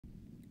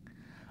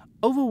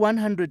Over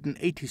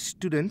 180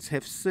 students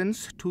have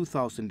since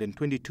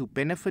 2022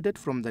 benefited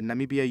from the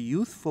Namibia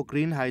Youth for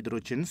Green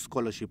Hydrogen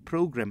Scholarship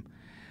Program.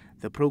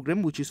 The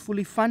program, which is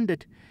fully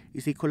funded,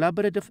 is a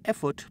collaborative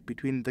effort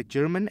between the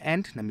German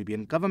and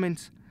Namibian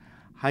governments.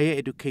 Higher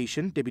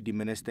Education Deputy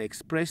Minister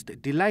expressed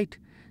delight,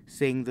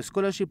 saying the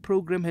scholarship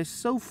program has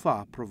so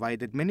far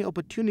provided many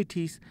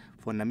opportunities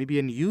for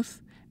Namibian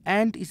youth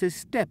and is a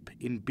step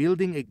in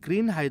building a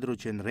green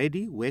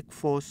hydrogen-ready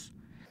workforce.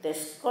 The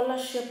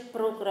scholarship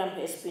program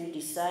has been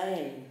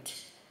designed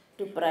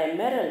to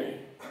primarily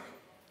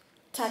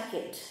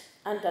target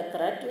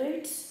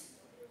undergraduates,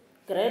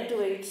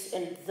 graduates,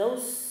 and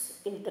those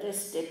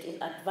interested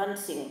in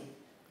advancing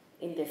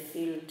in the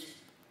field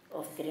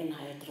of green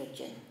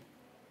hydrogen.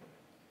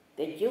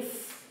 The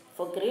Youth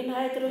for Green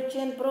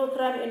Hydrogen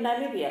program in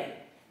Namibia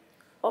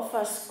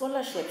offers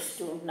scholarships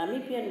to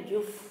Namibian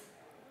youth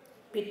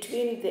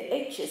between the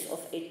ages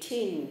of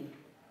 18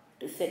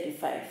 to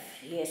 35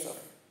 years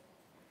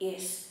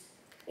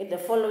in the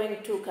following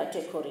two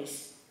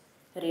categories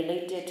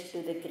related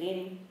to the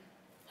green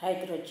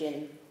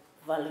hydrogen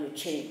value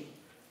chain.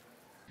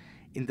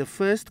 In the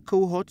first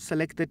cohort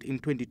selected in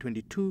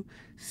 2022,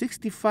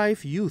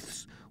 65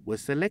 youths were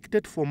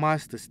selected for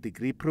master's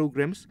degree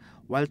programs,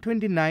 while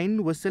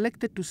 29 were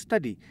selected to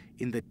study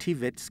in the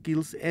TVET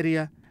skills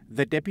area.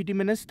 The Deputy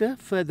Minister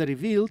further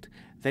revealed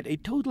that a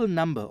total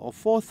number of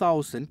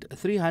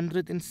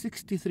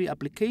 4,363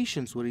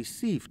 applications were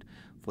received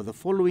for the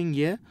following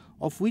year,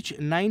 of which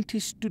 90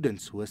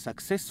 students were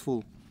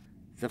successful.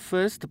 The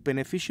first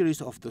beneficiaries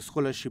of the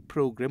scholarship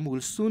program will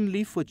soon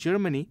leave for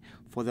Germany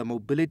for the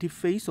mobility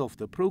phase of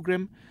the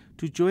program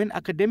to join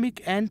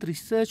academic and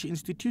research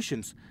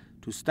institutions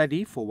to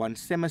study for one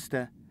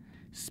semester.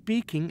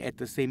 Speaking at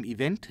the same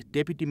event,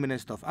 Deputy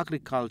Minister of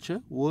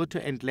Agriculture, Water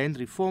and Land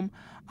Reform,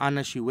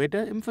 Anna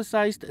Shiweda,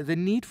 emphasized the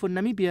need for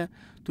Namibia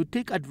to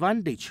take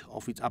advantage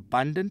of its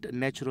abundant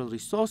natural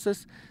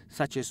resources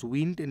such as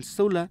wind and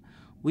solar,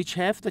 which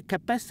have the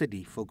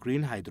capacity for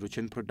green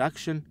hydrogen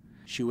production.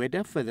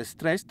 Shiweda further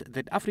stressed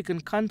that African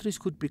countries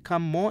could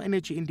become more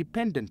energy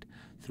independent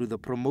through the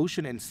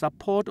promotion and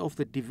support of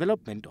the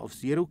development of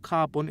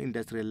zero-carbon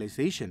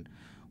industrialization,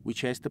 which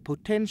has the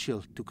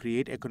potential to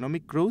create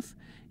economic growth,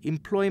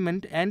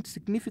 employment, and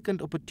significant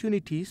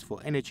opportunities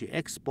for energy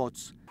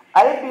exports.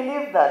 I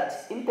believe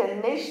that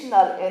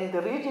international and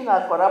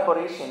regional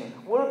collaboration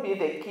will be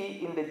the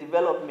key in the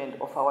development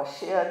of our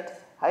shared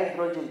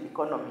hydrogen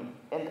economy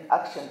and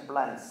action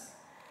plans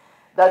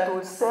that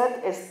will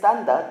set a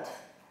standard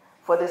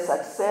for the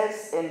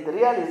success and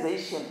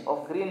realization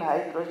of green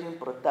hydrogen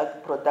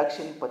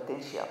production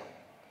potential.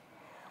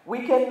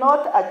 We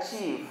cannot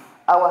achieve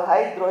our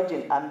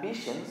hydrogen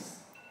ambitions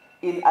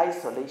in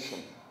isolation.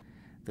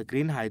 The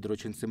Green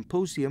Hydrogen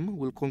Symposium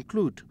will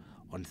conclude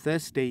on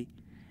Thursday.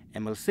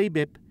 Emil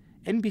Seibeb,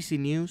 NBC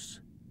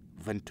News,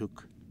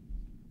 Windhoek.